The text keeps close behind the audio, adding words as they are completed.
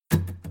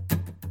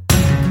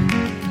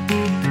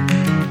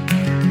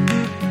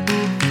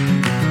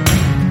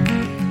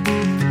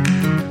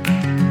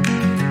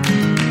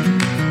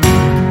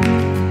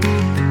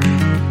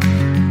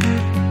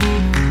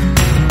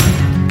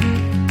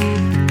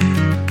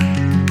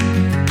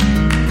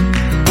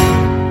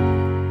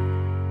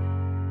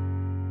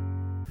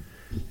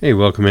Hey,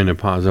 welcome into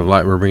Positive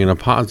Light. We're bringing a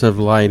positive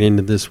light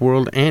into this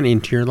world and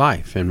into your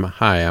life. And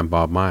hi, I'm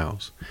Bob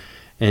Miles.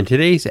 And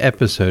today's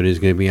episode is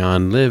going to be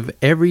on live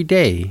every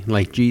day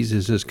like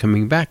Jesus is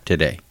coming back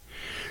today.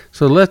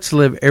 So let's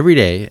live every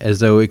day as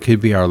though it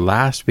could be our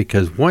last,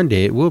 because one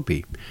day it will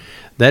be.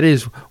 That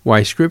is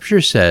why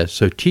Scripture says,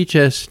 so teach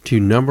us to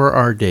number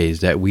our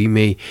days that we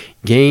may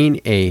gain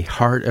a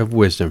heart of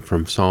wisdom,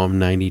 from Psalm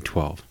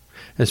 90:12.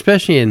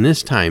 Especially in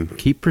this time,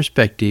 keep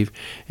perspective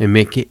and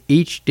make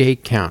each day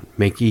count,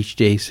 make each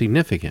day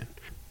significant.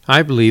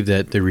 I believe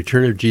that the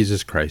return of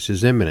Jesus Christ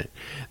is imminent.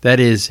 That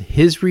is,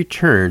 his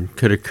return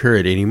could occur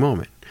at any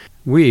moment.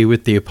 We,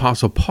 with the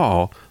Apostle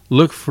Paul,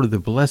 look for the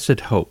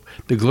blessed hope,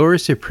 the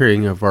glorious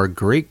appearing of our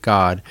great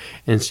God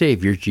and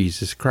Savior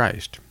Jesus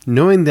Christ.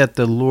 Knowing that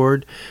the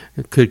Lord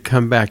could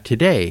come back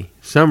today,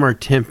 some are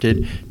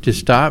tempted to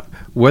stop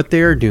what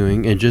they are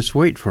doing and just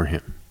wait for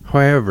him.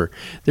 However,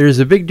 there is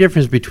a big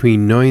difference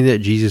between knowing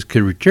that Jesus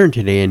could return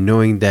today and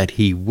knowing that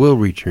he will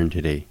return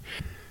today.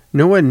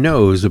 No one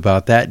knows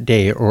about that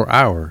day or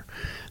hour.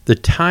 The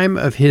time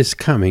of his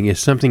coming is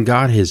something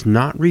God has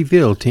not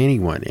revealed to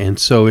anyone, and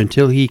so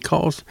until he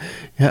calls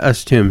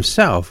us to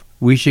himself,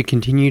 we should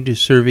continue to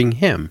serving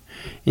him.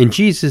 In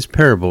Jesus'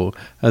 parable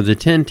of the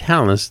 10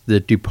 talents, the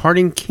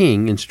departing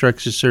king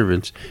instructs his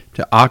servants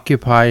to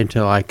occupy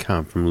until I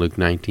come, from Luke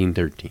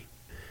 19:13.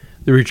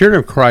 The return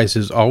of Christ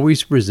is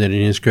always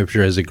presented in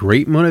Scripture as a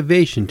great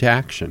motivation to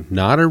action,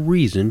 not a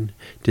reason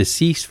to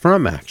cease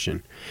from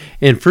action.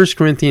 In 1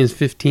 Corinthians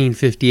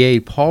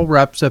 15:58, Paul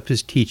wraps up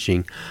his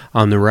teaching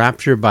on the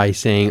rapture by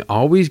saying,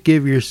 always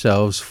give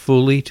yourselves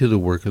fully to the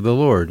work of the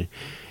Lord.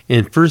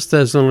 In 1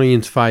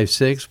 Thessalonians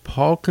 5:6,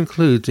 Paul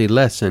concludes a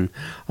lesson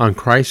on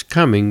Christ's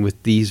coming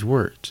with these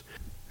words,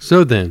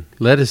 so then,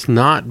 let us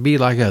not be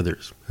like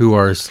others who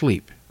are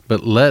asleep,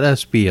 but let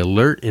us be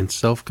alert and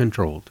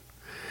self-controlled.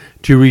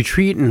 To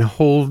retreat and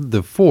hold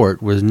the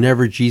fort was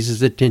never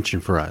Jesus'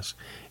 intention for us.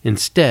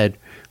 Instead,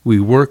 we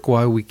work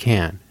while we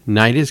can.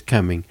 Night is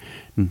coming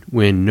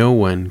when no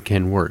one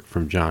can work,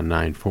 from John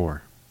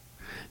 9:4.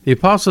 The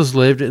apostles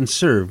lived and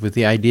served with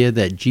the idea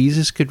that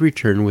Jesus could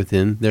return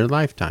within their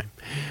lifetime.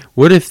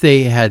 What if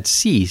they had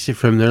ceased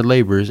from their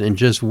labors and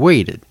just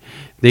waited?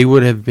 They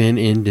would have been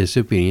in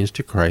disobedience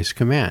to Christ's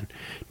command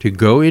to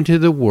go into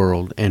the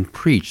world and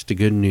preach the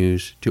good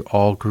news to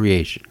all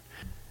creation,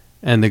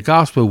 and the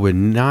gospel would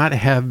not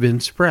have been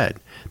spread.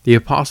 The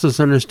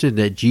apostles understood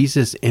that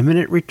Jesus'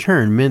 imminent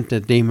return meant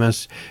that they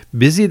must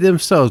busy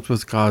themselves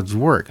with God's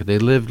work. They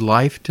lived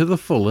life to the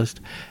fullest,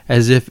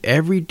 as if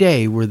every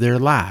day were their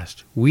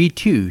last. We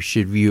too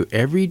should view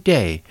every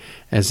day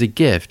as a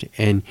gift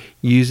and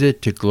use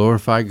it to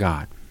glorify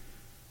God.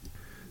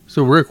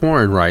 So Rick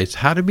Warren writes,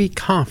 how to be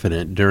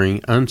confident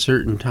during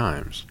uncertain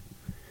times.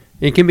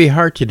 It can be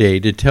hard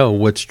today to tell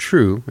what's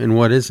true and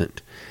what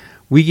isn't.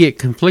 We get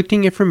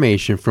conflicting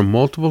information from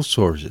multiple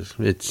sources.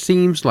 It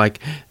seems like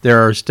there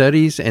are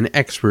studies and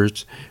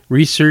experts,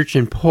 research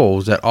and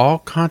polls that all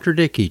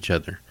contradict each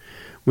other.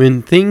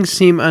 When things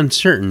seem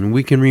uncertain,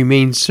 we can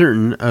remain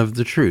certain of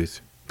the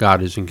truth.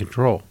 God is in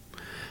control.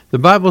 The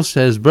Bible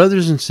says,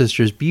 brothers and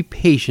sisters, be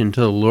patient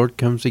until the Lord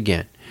comes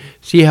again.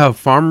 See how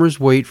farmers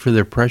wait for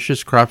their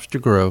precious crops to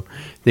grow.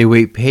 They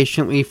wait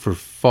patiently for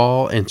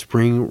fall and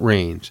spring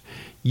rains.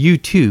 You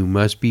too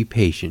must be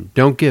patient.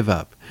 Don't give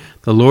up.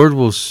 The Lord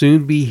will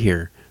soon be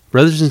here.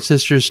 Brothers and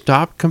sisters,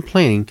 stop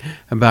complaining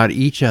about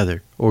each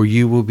other, or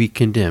you will be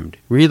condemned.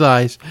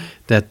 Realize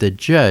that the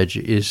judge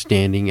is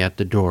standing at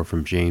the door,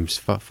 from James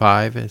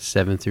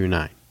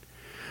 5:7-9.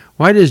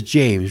 Why does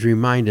James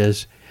remind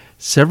us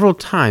several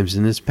times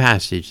in this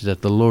passage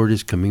that the Lord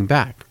is coming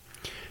back?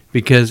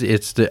 Because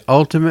it's the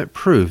ultimate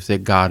proof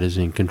that God is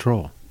in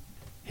control.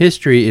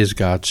 History is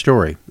God's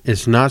story.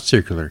 It's not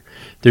circular.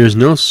 There is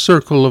no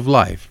circle of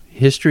life.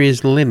 History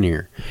is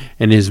linear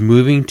and is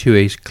moving to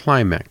a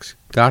climax.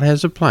 God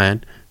has a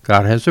plan,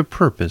 God has a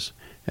purpose,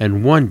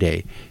 and one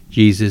day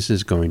Jesus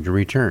is going to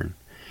return.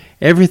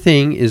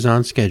 Everything is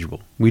on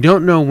schedule. We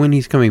don't know when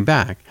he's coming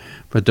back,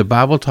 but the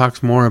Bible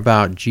talks more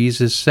about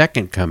Jesus'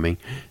 second coming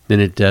than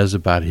it does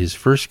about his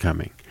first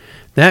coming.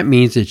 That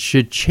means it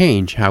should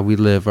change how we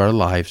live our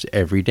lives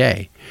every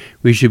day.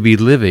 We should be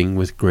living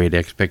with great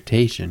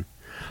expectation.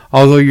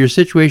 Although your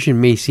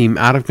situation may seem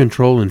out of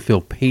control and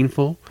feel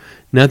painful,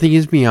 nothing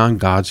is beyond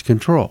God's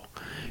control.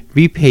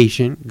 Be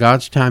patient.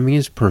 God's timing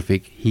is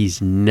perfect.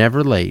 He's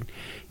never late.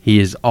 He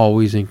is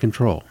always in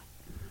control.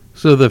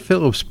 So the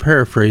Phillips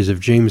paraphrase of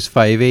James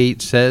 5:8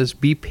 says,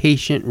 be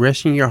patient,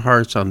 resting your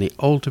hearts on the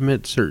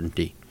ultimate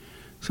certainty.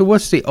 So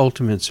what's the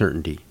ultimate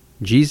certainty?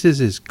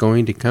 Jesus is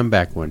going to come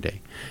back one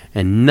day,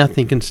 and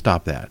nothing can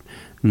stop that.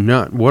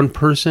 Not one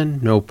person,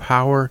 no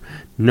power,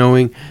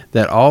 knowing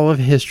that all of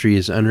history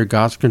is under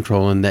God's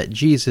control and that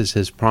Jesus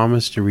has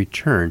promised to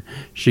return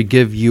should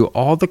give you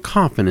all the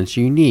confidence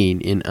you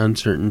need in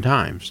uncertain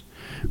times.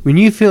 When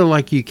you feel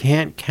like you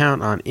can't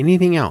count on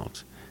anything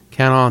else,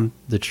 count on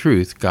the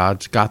truth.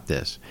 God's got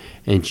this,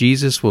 and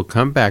Jesus will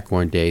come back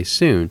one day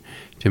soon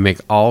to make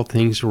all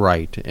things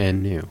right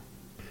and new.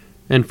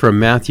 And from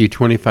Matthew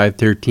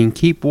 25:13,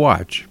 keep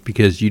watch,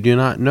 because you do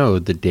not know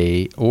the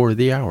day or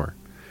the hour.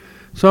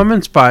 So I'm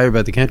inspired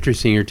by the country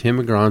singer Tim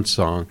McGraw's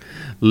song,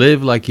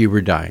 Live Like You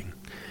Were Dying.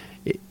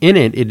 In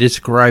it, it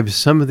describes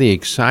some of the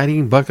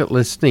exciting bucket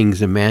list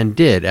things a man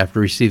did after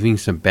receiving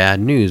some bad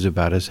news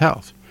about his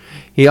health.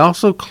 He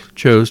also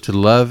chose to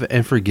love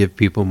and forgive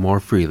people more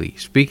freely,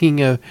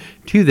 speaking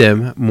to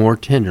them more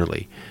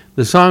tenderly.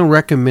 The song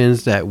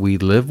recommends that we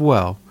live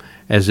well,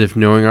 as if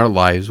knowing our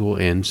lives will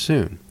end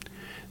soon.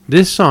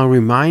 This song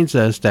reminds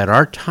us that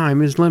our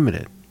time is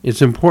limited.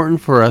 It's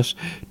important for us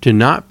to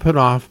not put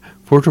off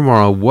for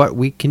tomorrow what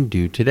we can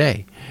do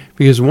today,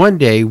 because one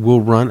day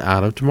we'll run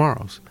out of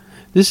tomorrows.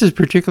 This is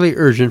particularly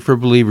urgent for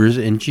believers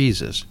in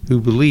Jesus, who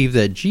believe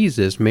that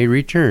Jesus may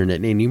return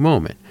at any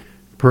moment,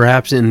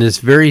 perhaps in this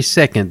very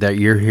second that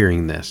you're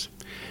hearing this.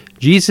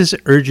 Jesus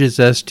urges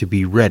us to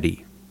be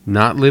ready,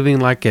 not living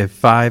like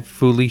 5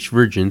 foolish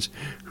virgins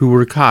who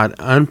were caught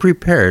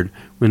unprepared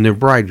when the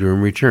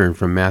bridegroom returned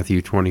from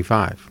Matthew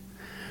 25.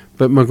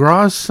 But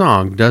McGraw's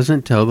song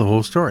doesn't tell the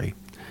whole story.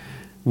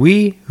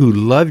 We who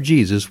love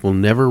Jesus will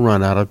never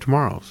run out of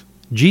tomorrows.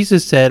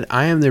 Jesus said,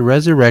 I am the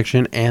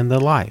resurrection and the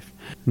life.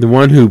 The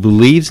one who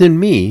believes in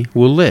me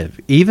will live,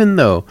 even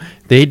though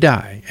they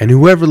die, and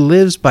whoever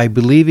lives by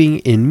believing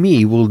in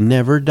me will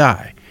never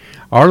die.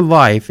 Our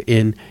life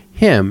in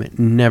him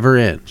never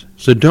ends.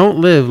 So don't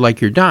live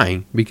like you're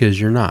dying, because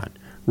you're not.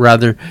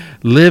 Rather,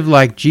 live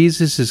like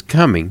Jesus is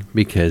coming,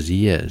 because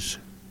he is.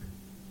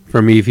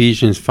 From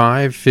Ephesians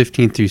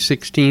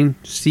 5:15-16,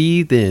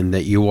 see then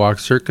that you walk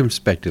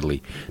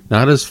circumspectly,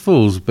 not as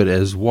fools, but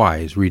as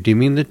wise,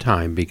 redeeming the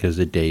time, because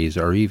the days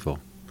are evil.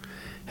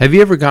 Have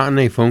you ever gotten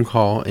a phone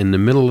call in the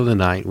middle of the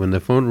night? When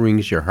the phone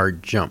rings, your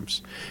heart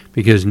jumps,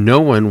 because no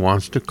one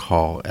wants to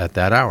call at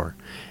that hour.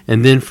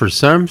 And then for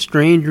some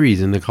strange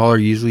reason, the caller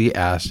usually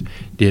asks,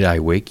 did I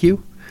wake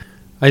you?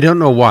 I don't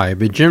know why,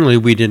 but generally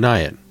we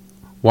deny it.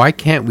 Why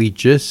can't we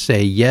just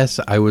say, yes,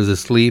 I was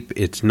asleep,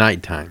 it's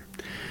nighttime?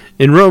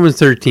 In Romans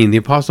 13, the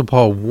Apostle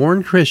Paul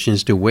warned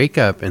Christians to wake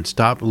up and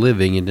stop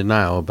living in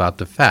denial about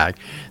the fact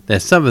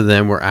that some of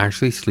them were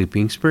actually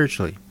sleeping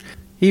spiritually.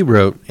 He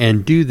wrote,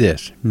 and do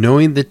this,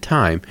 knowing the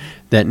time,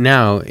 that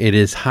now it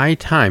is high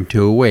time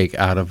to awake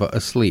out of a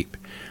sleep.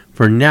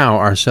 For now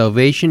our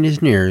salvation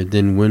is nearer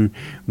than when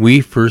we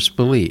first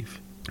believed.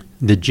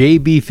 The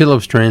J.B.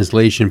 Phillips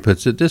translation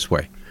puts it this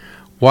way.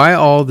 Why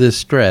all this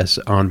stress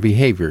on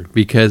behavior?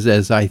 Because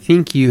as I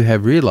think you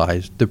have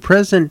realized, the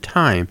present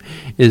time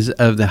is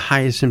of the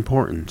highest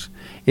importance.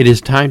 It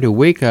is time to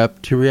wake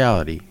up to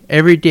reality.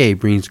 Every day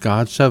brings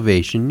God's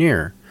salvation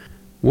nearer.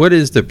 What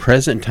is the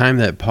present time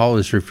that Paul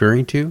is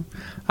referring to?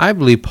 I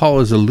believe Paul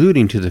is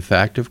alluding to the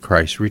fact of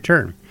Christ's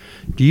return.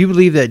 Do you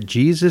believe that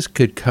Jesus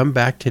could come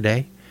back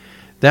today?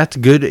 That's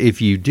good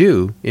if you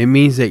do. It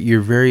means that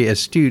you're very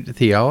astute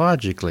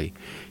theologically.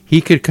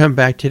 He could come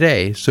back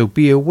today, so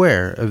be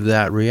aware of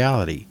that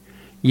reality.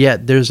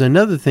 Yet there's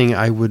another thing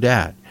I would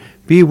add.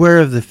 Be aware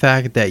of the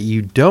fact that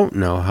you don't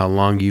know how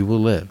long you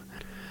will live.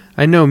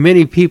 I know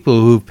many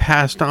people who've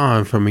passed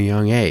on from a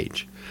young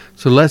age.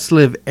 So let's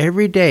live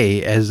every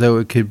day as though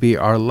it could be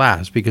our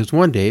last, because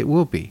one day it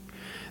will be.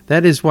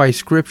 That is why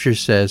Scripture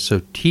says,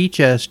 so teach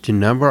us to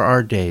number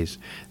our days,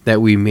 that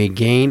we may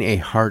gain a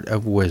heart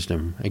of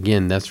wisdom.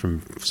 Again, that's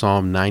from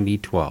Psalm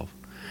 90:12.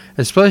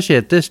 Especially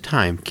at this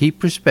time, keep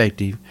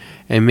perspective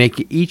and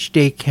make each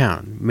day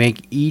count.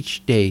 Make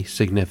each day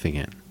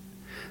significant.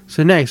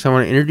 So next, I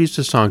want to introduce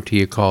a song to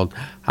you called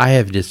I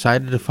Have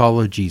Decided to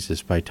Follow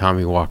Jesus by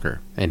Tommy Walker.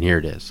 And here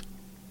it is.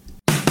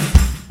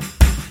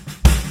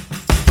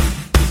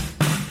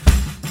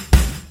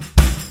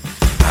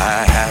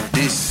 I have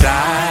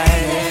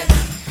decided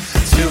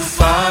to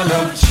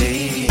follow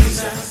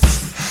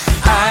Jesus.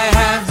 I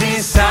have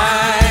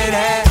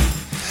decided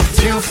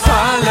to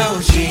follow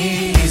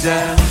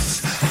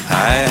Jesus.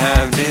 I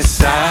have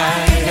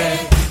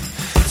decided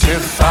to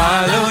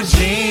follow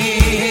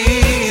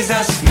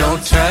Jesus. No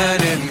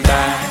turning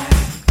back.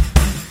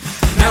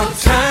 No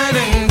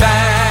turning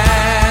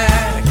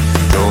back.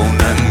 Though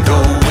none go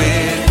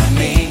with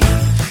me,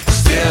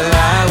 still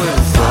I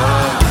will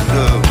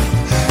follow.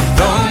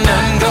 Though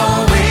none go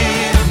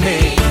with me,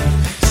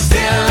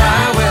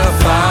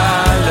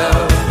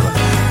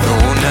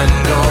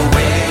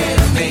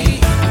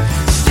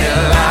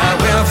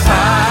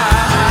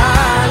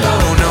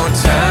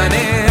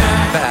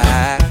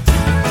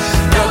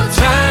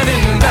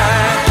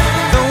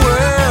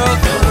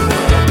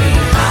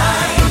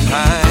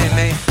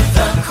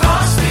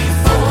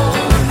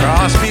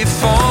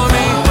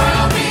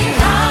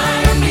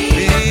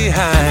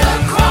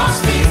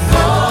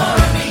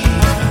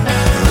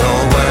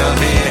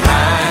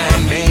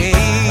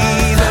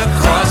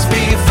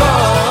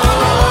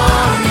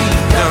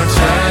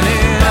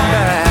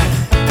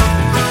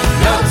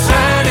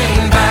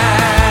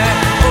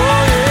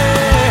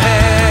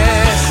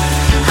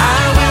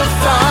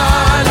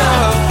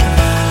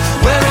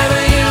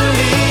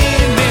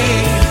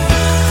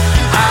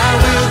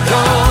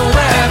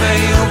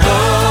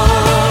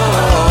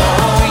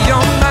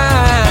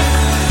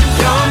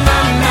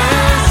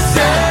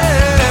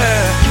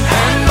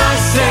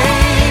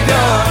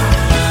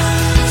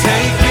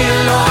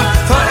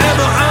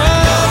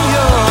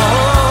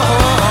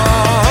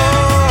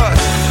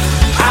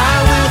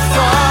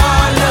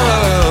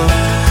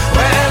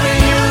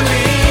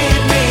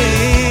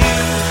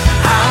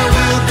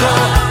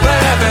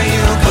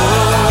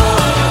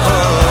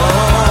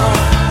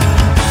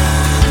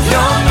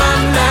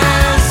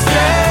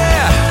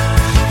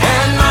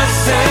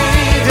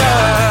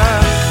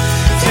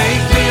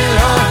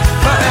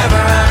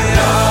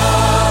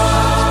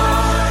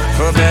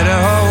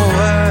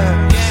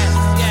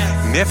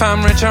 if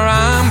I'm rich or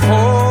I'm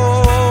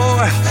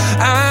poor,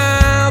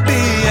 I'll be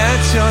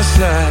at your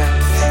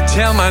side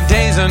till my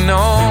days are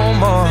no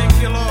more.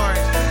 Thank you, Lord.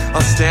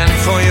 I'll stand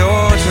for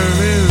your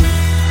truth.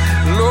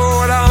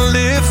 Lord, I'll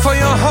live for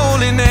your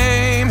holy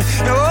name.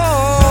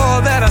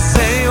 All that I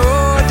say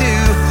or do,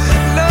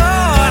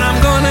 Lord, I'm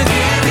gonna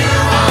give you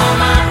all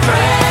my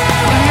praise.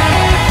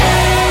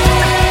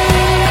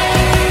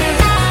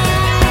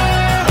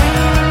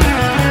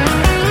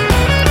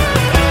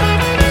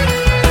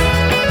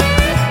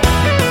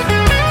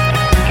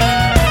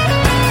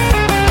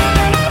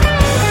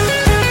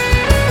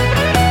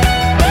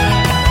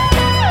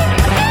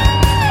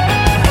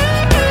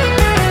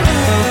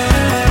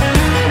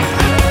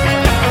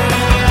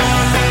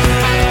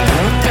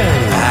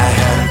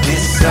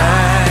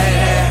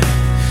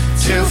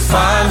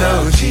 Follow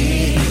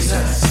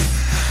Jesus.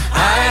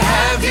 I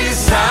have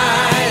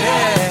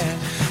decided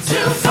to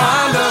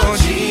follow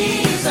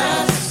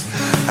Jesus.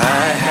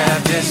 I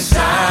have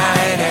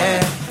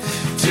decided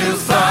to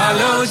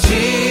follow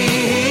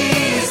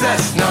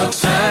Jesus. No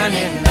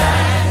turning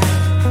back.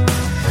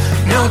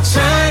 No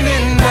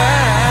turning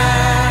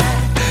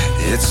back.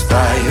 It's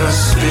by your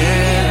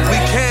spirit we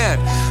can,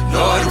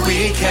 Lord,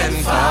 we can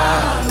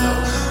follow.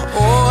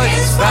 Oh,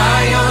 it's by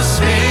your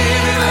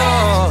spirit,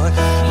 Lord.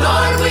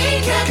 Lord,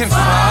 we can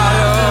follow.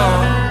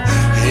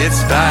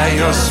 It's by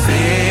your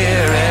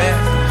spirit,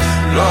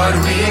 Lord,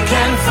 we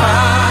can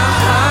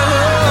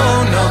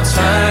follow. No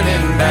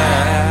turning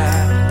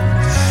back.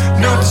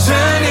 No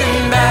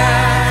turning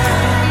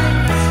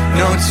back.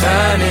 No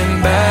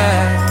turning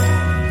back.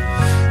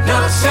 No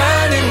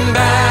turning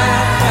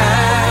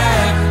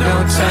back. No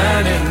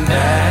turning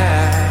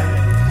back.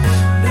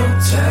 No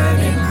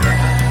turning back.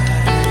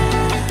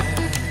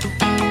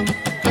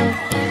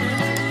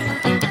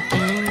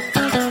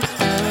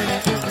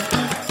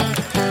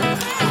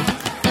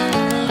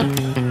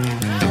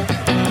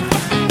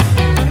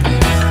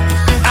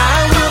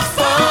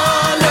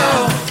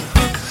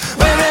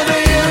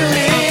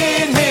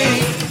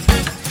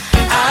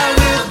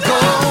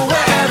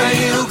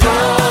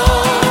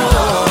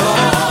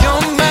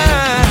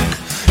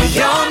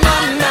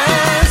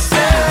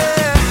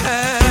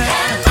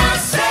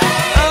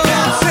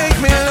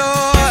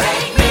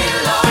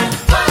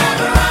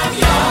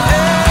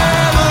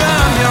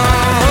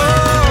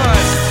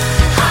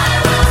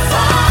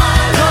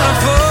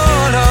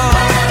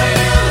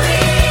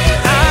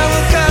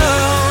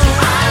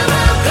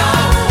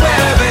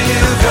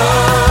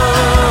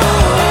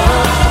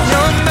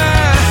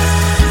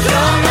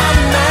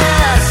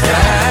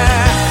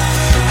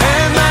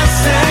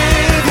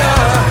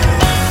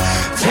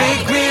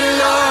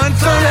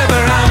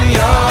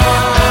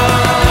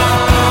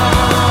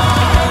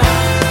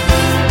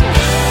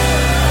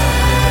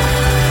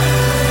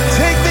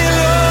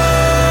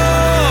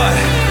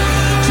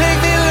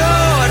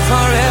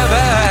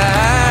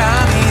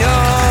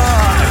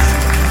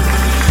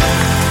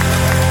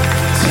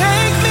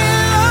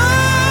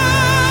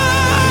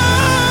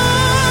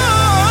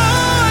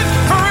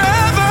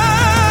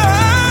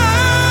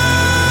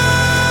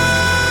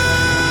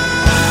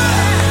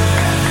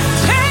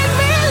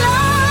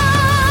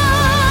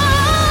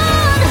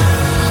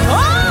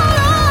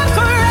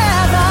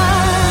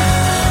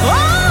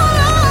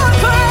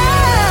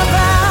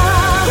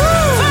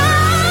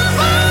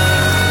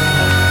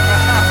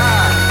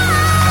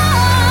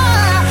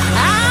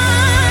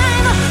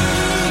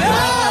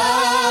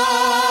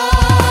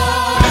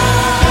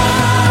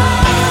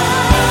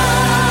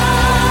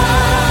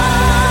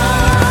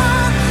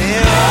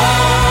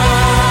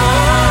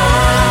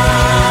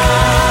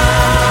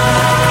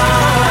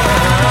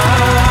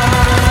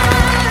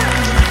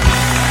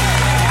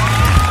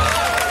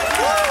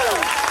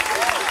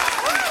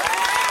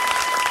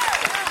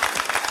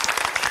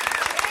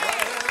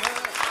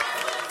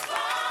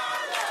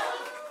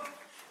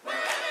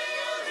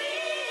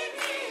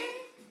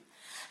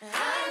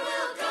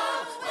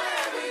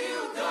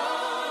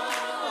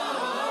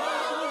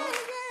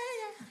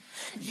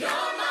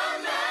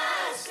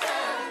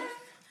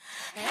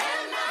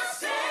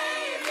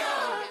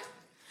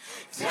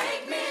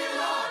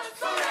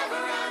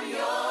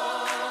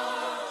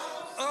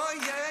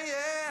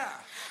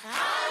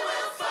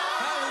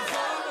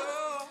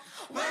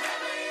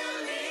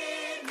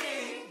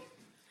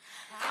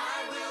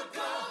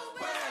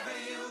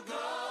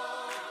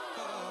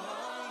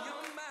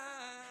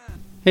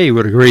 Hey,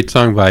 what a great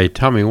song by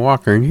Tommy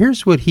Walker. And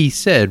here's what he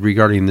said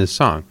regarding this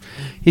song.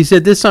 He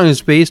said, this song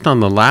is based on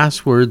the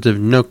last words of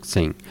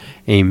Nuktsing,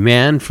 a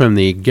man from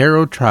the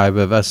Garo tribe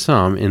of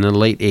Assam in the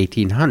late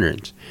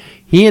 1800s.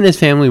 He and his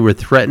family were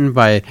threatened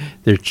by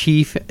their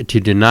chief to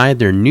deny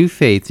their new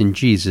faith in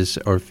Jesus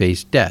or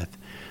face death.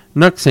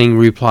 Nuktsing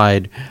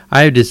replied,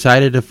 I have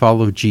decided to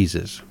follow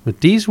Jesus.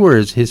 With these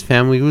words, his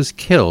family was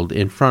killed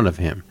in front of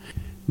him.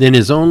 Then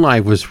his own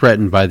life was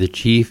threatened by the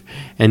chief,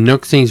 and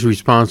Nuktsing's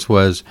response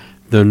was,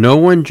 though no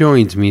one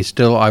joins me,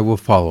 still I will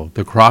follow.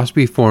 The cross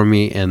before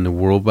me and the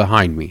world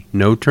behind me.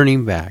 No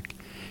turning back.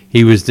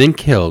 He was then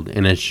killed.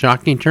 In a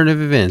shocking turn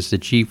of events, the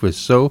chief was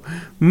so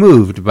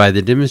moved by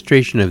the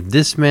demonstration of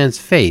this man's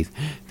faith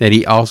that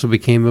he also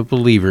became a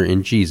believer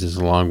in Jesus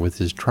along with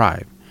his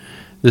tribe.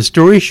 The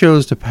story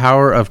shows the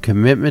power of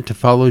commitment to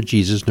follow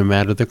Jesus no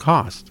matter the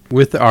cost.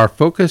 With our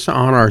focus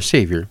on our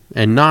Savior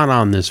and not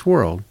on this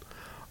world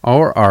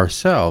or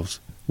ourselves,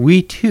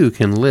 we too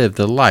can live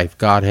the life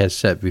God has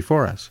set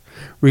before us,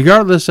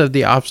 regardless of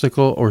the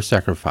obstacle or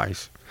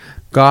sacrifice.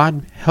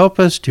 God, help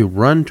us to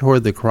run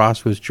toward the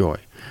cross with joy,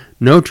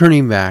 no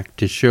turning back,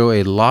 to show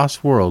a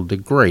lost world the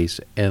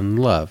grace and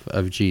love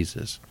of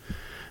Jesus.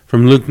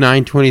 From Luke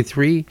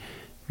 9:23,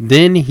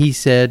 then he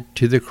said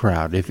to the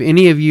crowd, if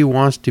any of you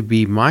wants to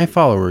be my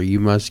follower, you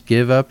must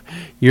give up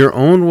your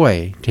own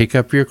way, take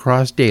up your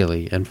cross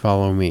daily, and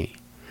follow me.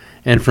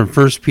 And from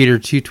 1 Peter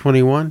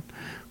 2:21,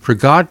 for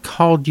God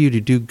called you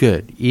to do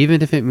good,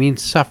 even if it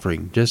means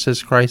suffering, just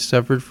as Christ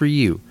suffered for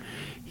you.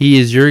 He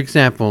is your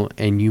example,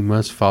 and you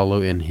must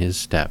follow in his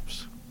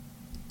steps.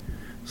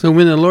 So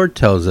when the Lord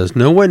tells us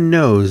no one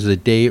knows the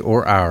day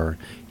or hour,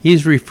 he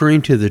is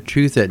referring to the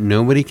truth that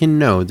nobody can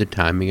know the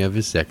timing of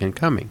his second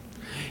coming.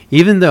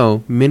 Even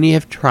though many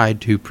have tried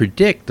to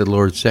predict the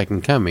Lord's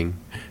second coming,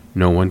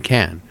 no one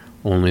can,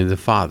 only the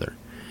Father.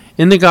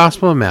 In the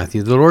Gospel of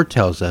Matthew, the Lord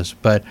tells us,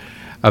 but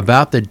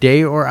about the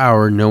day or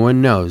hour no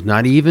one knows,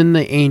 not even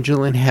the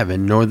angel in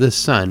heaven, nor the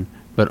Son,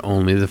 but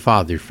only the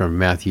Father, from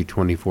Matthew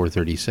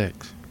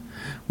 24:36.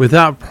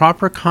 Without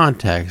proper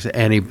context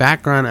and a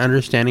background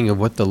understanding of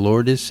what the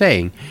Lord is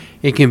saying,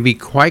 it can be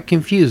quite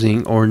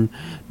confusing or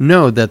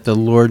know that the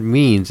Lord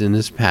means in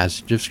this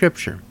passage of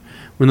Scripture.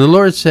 When the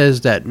Lord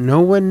says that no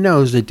one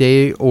knows the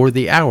day or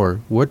the hour,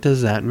 what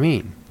does that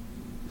mean?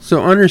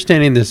 So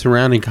understanding the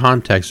surrounding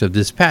context of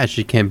this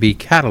passage can be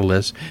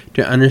catalyst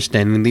to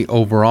understanding the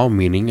overall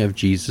meaning of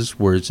Jesus'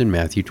 words in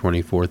Matthew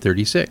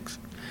 24:36.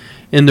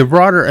 In the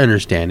broader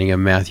understanding of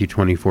Matthew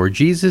 24,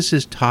 Jesus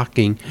is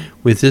talking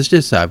with his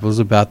disciples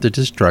about the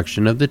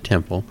destruction of the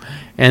temple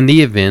and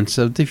the events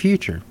of the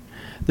future.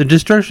 The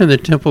destruction of the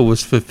temple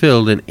was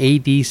fulfilled in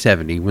AD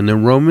 70 when the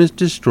Romans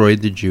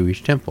destroyed the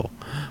Jewish temple.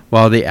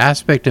 While the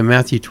aspect of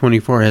Matthew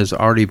 24 has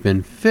already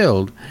been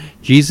filled,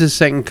 Jesus'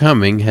 second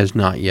coming has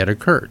not yet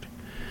occurred.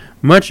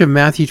 Much of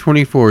Matthew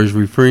 24 is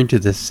referring to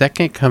the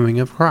second coming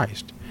of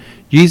Christ.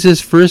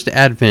 Jesus' first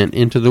advent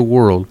into the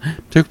world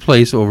took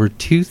place over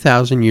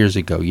 2,000 years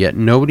ago, yet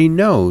nobody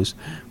knows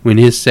when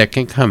his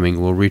second coming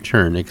will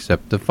return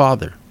except the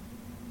Father.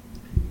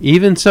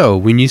 Even so,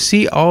 when you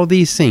see all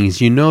these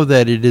things, you know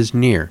that it is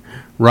near,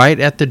 right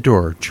at the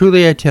door.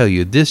 Truly I tell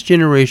you, this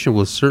generation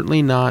will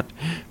certainly not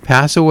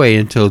pass away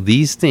until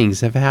these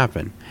things have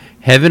happened.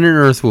 Heaven and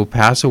earth will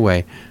pass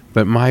away,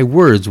 but my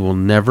words will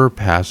never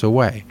pass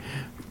away.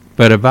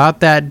 But about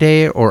that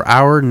day or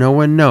hour no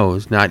one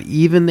knows, not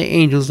even the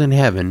angels in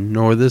heaven,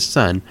 nor the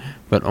Son,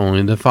 but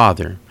only the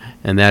Father.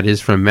 And that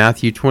is from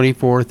Matthew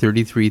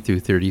 24:33 through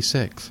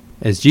 36.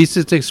 As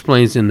Jesus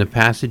explains in the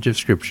passage of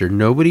Scripture,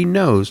 nobody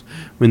knows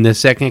when the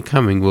second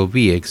coming will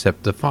be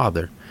except the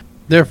Father.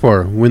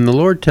 Therefore, when the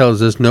Lord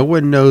tells us no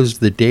one knows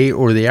the day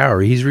or the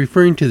hour, he's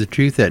referring to the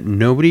truth that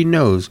nobody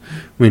knows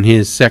when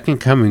his second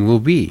coming will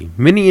be.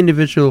 Many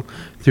individuals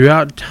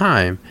throughout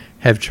time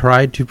have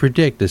tried to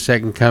predict the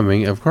second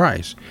coming of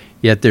Christ,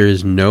 yet there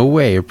is no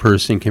way a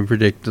person can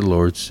predict the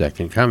Lord's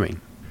second coming.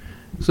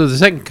 So the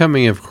second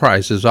coming of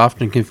Christ is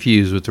often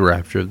confused with the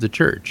rapture of the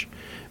church.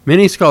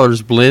 Many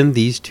scholars blend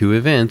these two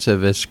events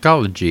of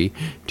eschatology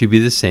to be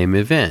the same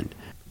event.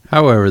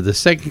 However, the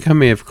second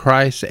coming of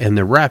Christ and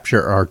the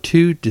rapture are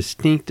two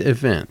distinct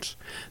events.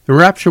 The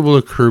rapture will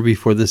occur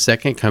before the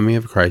second coming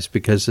of Christ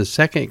because the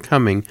second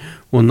coming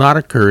will not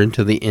occur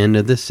until the end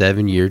of the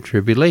 7-year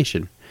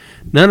tribulation.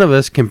 None of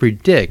us can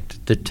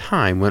predict the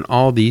time when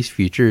all these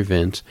future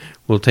events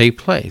will take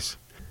place.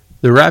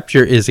 The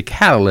rapture is a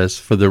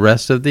catalyst for the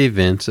rest of the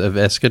events of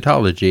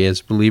eschatology,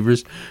 as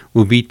believers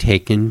will be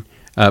taken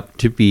up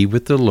to be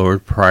with the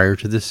Lord prior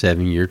to the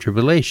 7-year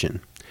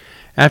tribulation.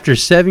 After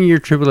 7-year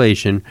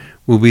tribulation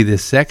will be the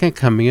second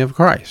coming of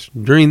Christ.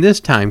 During this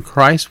time,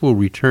 Christ will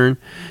return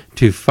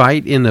to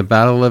fight in the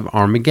battle of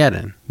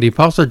Armageddon. The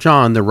Apostle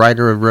John, the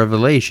writer of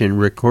Revelation,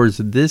 records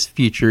this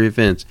future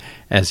events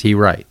as he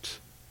writes,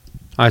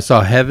 I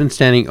saw heaven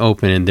standing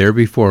open, and there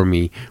before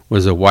me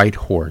was a white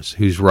horse,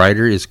 whose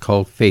rider is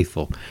called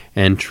Faithful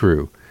and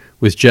True.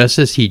 With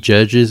justice he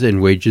judges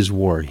and wages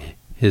war.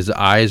 His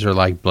eyes are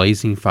like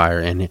blazing fire,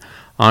 and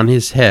on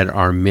his head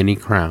are many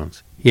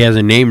crowns. He has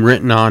a name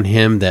written on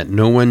him that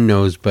no one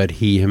knows but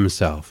he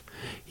himself.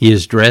 He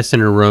is dressed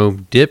in a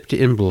robe dipped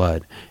in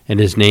blood, and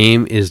his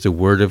name is the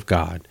Word of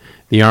God.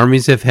 The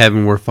armies of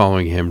heaven were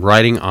following him,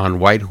 riding on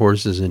white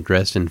horses and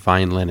dressed in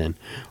fine linen,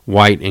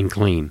 white and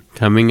clean.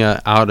 Coming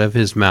out of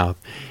his mouth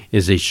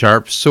is a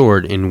sharp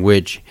sword in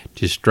which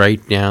to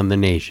strike down the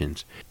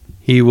nations.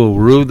 He will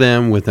rule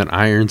them with an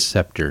iron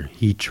scepter.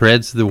 He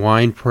treads the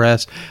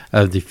winepress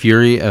of the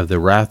fury of the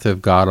wrath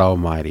of God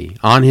Almighty.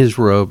 On his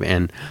robe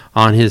and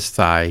on his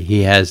thigh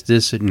he has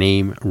this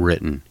name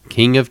written,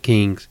 King of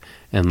Kings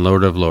and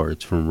Lord of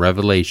Lords, from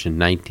Revelation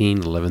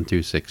 19:11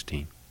 through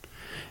 16.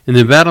 In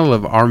the battle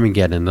of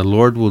Armageddon, the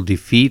Lord will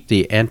defeat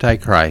the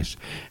Antichrist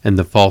and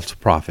the false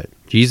prophet.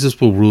 Jesus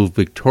will rule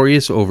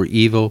victorious over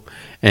evil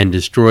and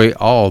destroy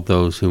all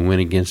those who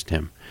went against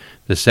him.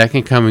 The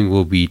second coming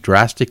will be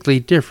drastically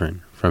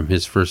different from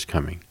his first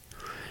coming.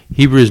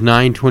 Hebrews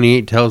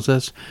 9:28 tells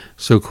us,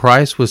 "So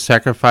Christ was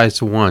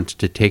sacrificed once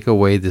to take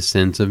away the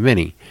sins of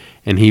many,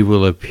 and he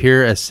will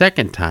appear a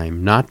second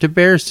time, not to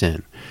bear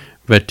sin,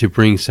 but to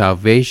bring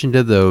salvation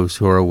to those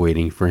who are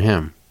waiting for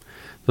him."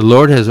 The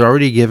Lord has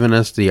already given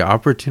us the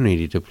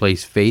opportunity to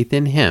place faith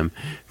in him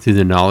through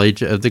the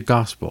knowledge of the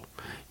gospel.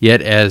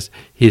 Yet as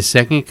his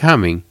second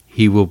coming,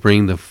 he will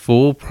bring the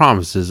full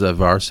promises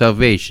of our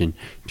salvation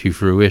to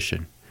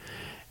fruition.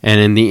 And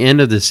in the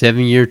end of the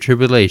 7-year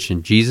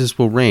tribulation, Jesus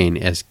will reign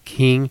as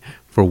king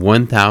for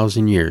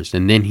 1,000 years,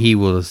 and then he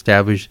will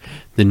establish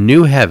the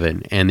new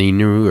heaven and the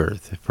new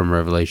earth, from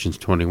Revelation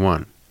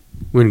 21.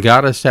 When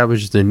God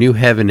establishes the new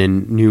heaven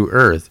and new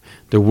earth,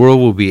 the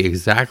world will be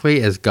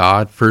exactly as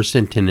God first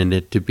intended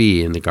it to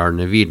be in the Garden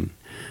of Eden.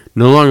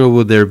 No longer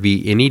will there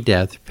be any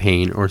death,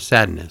 pain, or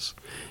sadness.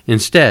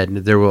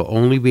 Instead, there will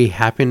only be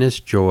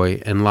happiness,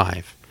 joy, and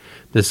life.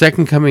 The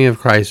second coming of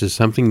Christ is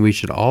something we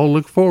should all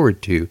look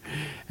forward to,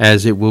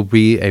 as it will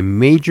be a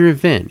major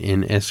event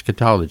in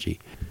eschatology.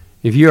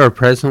 If you are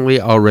presently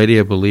already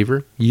a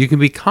believer, you can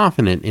be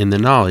confident in the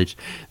knowledge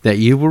that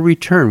you will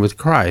return with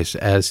Christ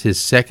as his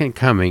second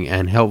coming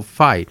and help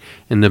fight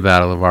in the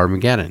battle of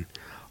Armageddon.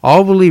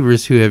 All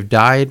believers who have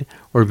died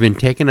or been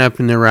taken up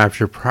in the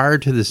rapture prior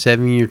to the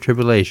 7-year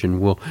tribulation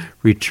will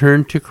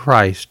return to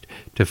Christ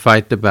to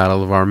fight the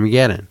battle of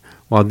Armageddon.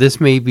 While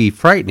this may be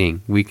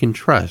frightening, we can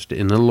trust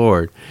in the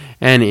Lord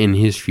and in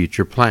his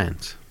future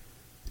plans.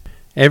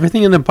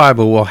 Everything in the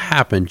Bible will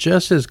happen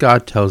just as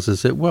God tells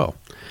us it will.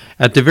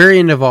 At the very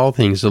end of all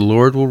things, the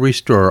Lord will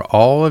restore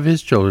all of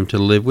his children to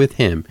live with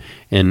him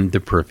in the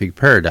perfect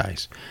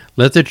paradise.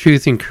 Let the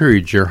truth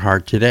encourage your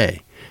heart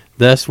today.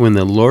 Thus, when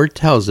the Lord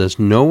tells us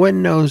no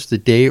one knows the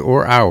day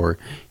or hour,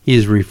 he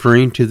is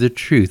referring to the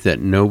truth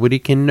that nobody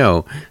can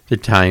know the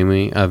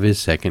timing of his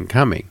second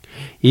coming.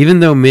 Even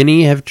though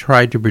many have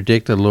tried to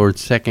predict the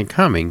Lord's second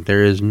coming,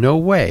 there is no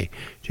way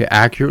to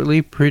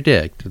accurately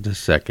predict the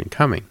second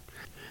coming.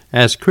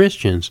 As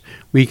Christians,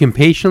 we can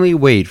patiently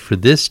wait for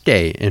this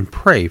day and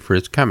pray for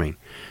its coming.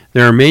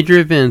 There are major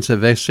events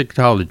of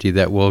eschatology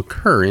that will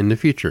occur in the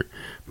future,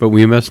 but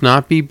we must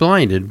not be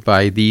blinded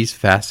by these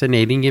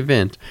fascinating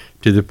events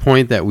to the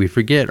point that we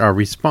forget our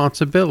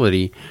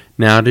responsibility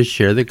now to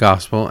share the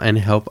gospel and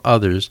help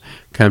others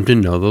come to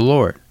know the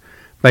Lord.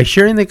 By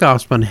sharing the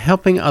gospel and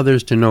helping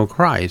others to know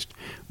Christ,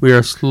 we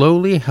are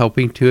slowly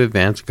helping to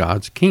advance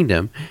God's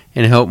kingdom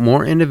and help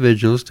more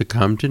individuals to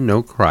come to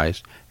know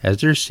Christ as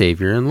their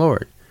Savior and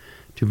Lord,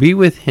 to be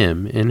with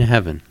him in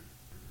heaven.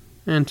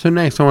 And so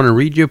next I want to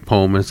read you a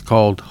poem. It's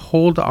called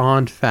Hold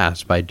On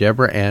Fast by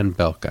Deborah Ann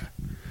Belka.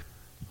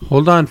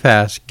 Hold on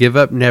fast, give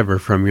up never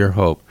from your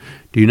hope.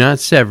 Do not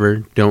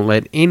sever, don't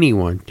let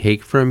anyone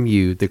take from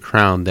you the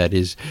crown that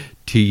is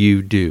to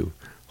you due.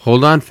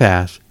 Hold on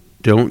fast,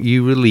 don't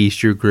you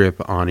release your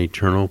grip on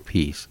eternal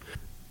peace.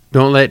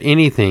 Don't let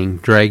anything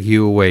drag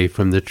you away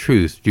from the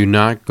truth. Do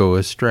not go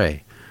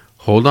astray.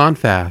 Hold on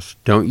fast.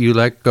 Don't you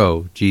let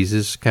go.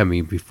 Jesus is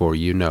coming before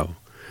you know.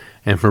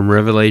 And from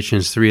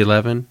Revelations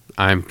 3:11,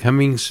 I am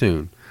coming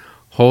soon.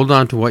 Hold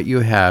on to what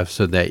you have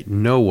so that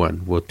no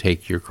one will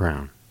take your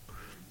crown.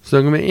 So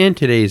I'm going to end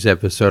today's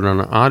episode on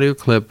an audio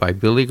clip by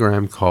Billy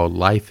Graham called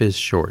Life is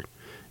Short.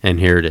 And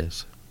here it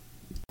is.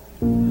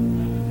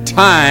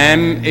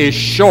 Time is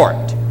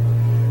short.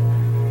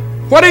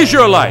 What is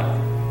your life?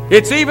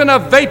 It's even a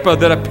vapor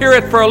that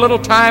appeareth for a little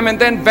time and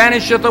then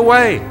vanisheth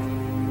away.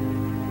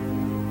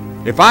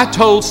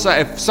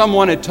 If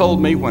someone had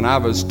told me when I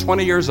was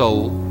 20 years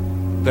old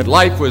that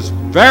life was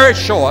very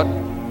short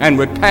and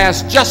would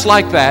pass just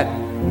like that,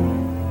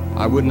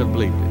 I wouldn't have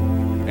believed it.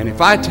 And if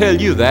I tell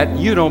you that,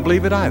 you don't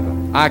believe it either.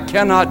 I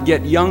cannot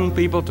get young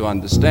people to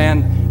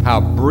understand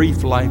how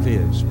brief life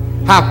is,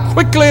 how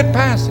quickly it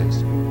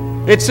passes.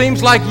 It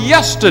seems like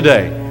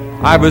yesterday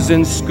I was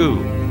in school.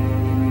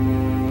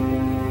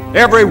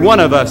 Every one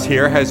of us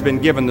here has been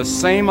given the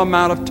same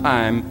amount of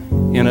time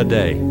in a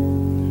day.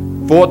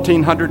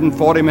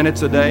 1,440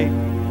 minutes a day,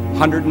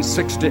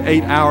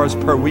 168 hours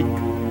per week.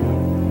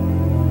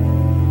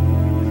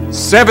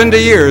 70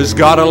 years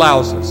God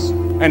allows us.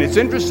 And it's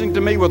interesting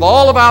to me, with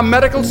all of our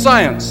medical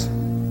science,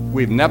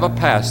 we've never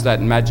passed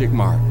that magic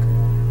mark.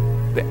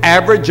 The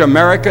average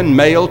American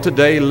male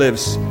today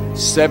lives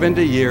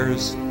 70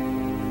 years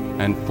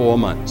and 4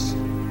 months.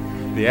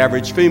 The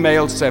average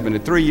female,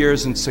 73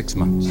 years and 6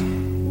 months.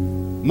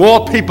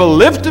 More people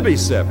live to be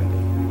 70,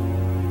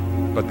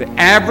 but the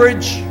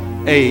average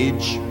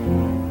age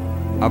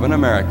of an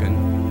American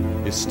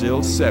is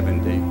still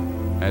 70,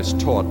 as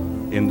taught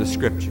in the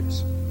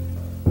scriptures.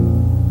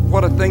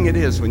 What a thing it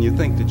is when you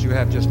think that you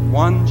have just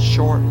one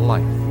short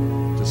life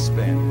to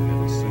spend and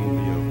it'll soon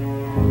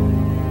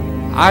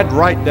be over. I'd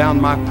write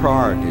down my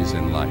priorities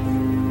in life,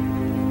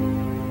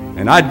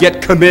 and I'd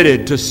get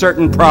committed to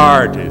certain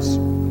priorities.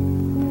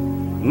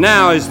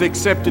 Now is the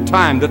accepted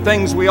time. The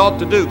things we ought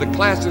to do, the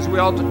classes we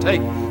ought to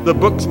take, the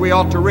books we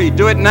ought to read,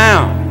 do it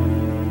now.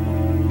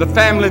 The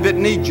family that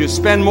needs you,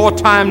 spend more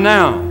time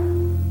now.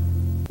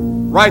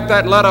 Write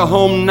that letter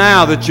home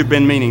now that you've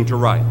been meaning to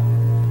write.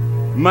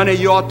 Money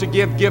you ought to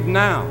give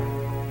now.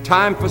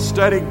 Time for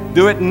study,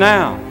 do it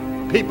now.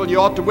 People you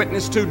ought to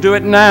witness to, do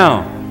it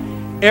now.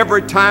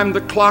 Every time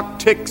the clock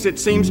ticks, it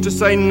seems to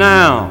say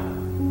now.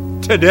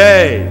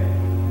 Today,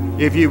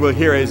 if you will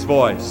hear His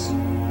voice.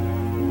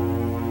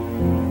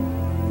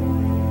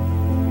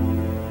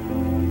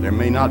 There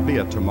may not be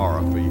a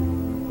tomorrow for you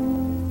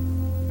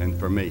and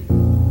for me,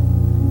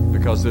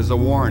 because there's a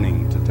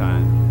warning to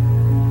time.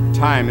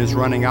 Time is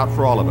running out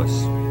for all of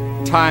us.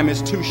 Time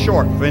is too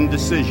short for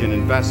indecision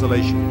and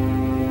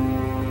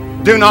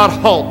vacillation. Do not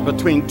halt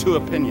between two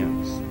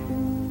opinions.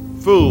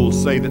 Fools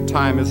say that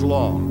time is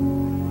long.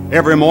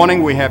 Every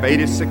morning we have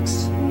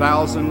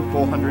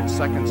 86,400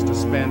 seconds to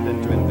spend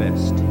and to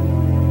invest.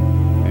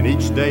 And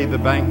each day the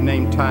bank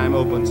named time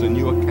opens a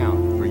new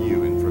account for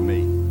you and for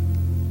me.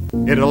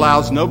 It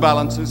allows no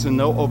balances and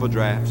no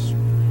overdrafts.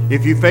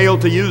 If you fail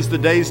to use the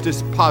day's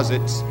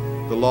deposits,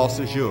 the loss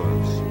is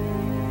yours.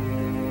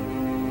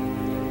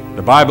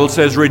 The Bible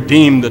says,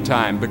 redeem the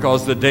time,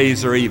 because the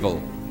days are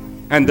evil.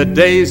 And the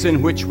days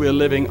in which we're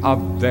living are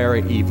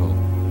very evil.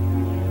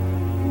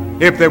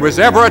 If there was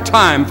ever a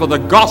time for the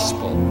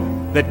gospel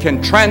that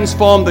can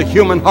transform the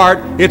human heart,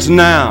 it's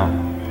now.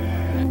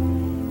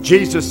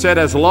 Jesus said,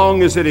 as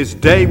long as it is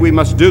day, we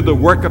must do the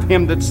work of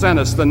Him that sent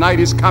us. The night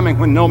is coming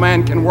when no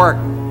man can work.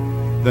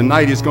 The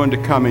night is going to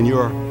come in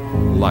your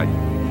life.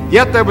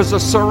 Yet there was a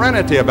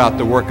serenity about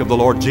the work of the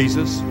Lord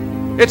Jesus.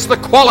 It's the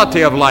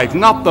quality of life,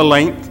 not the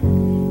length.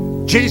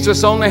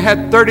 Jesus only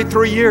had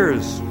 33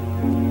 years,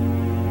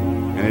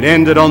 and it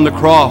ended on the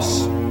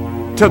cross.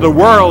 To the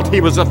world, He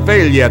was a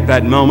failure at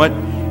that moment.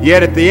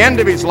 Yet at the end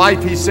of His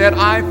life, He said,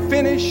 I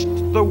finished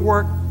the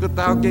work that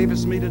Thou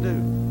gavest me to do.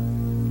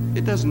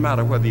 It doesn't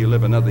matter whether you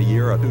live another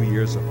year or 2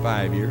 years or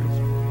 5 years.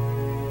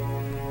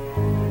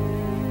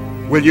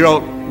 Will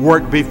your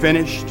work be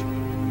finished?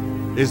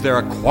 Is there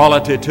a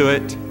quality to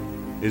it?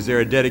 Is there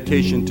a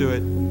dedication to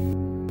it?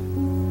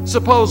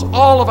 Suppose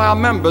all of our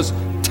members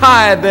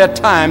tithe their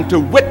time to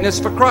witness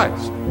for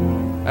Christ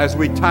as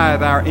we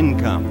tithe our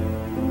income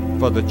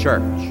for the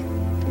church.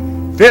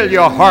 Fill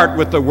your heart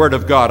with the Word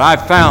of God.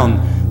 I've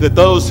found that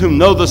those who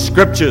know the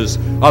Scriptures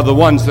are the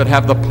ones that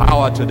have the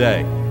power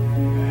today.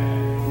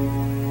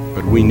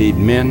 But we need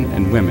men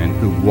and women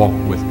who walk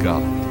with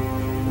God.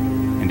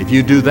 And if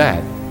you do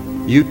that,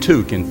 you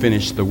too can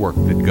finish the work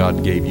that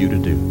God gave you to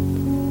do,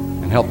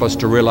 and help us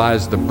to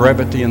realize the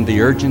brevity and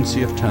the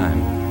urgency of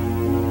time.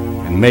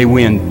 And may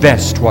we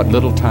invest what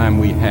little time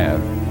we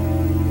have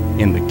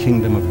in the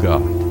kingdom of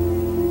God.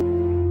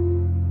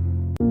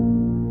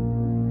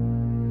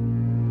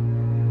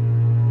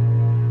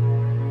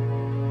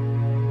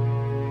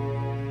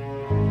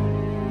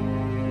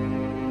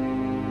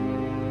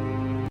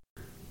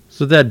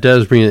 So that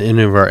does bring the end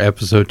of our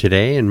episode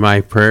today, and my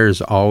prayer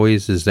as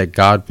always is that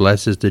God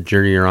blesses the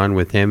journey you're on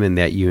with Him and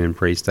that you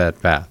embrace that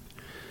path.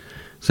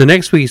 So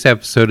next week's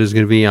episode is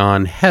going to be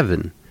on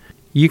heaven.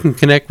 You can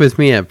connect with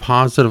me at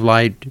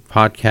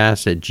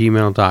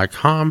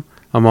positivelightpodcast@gmail.com.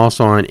 I'm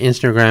also on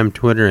Instagram,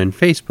 Twitter, and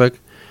Facebook.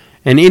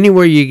 And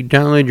anywhere you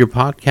download your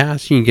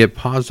podcast, you can get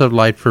Positive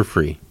Light for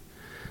free.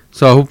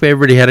 So I hope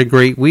everybody had a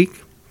great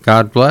week.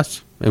 God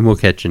bless, and we'll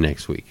catch you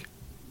next week.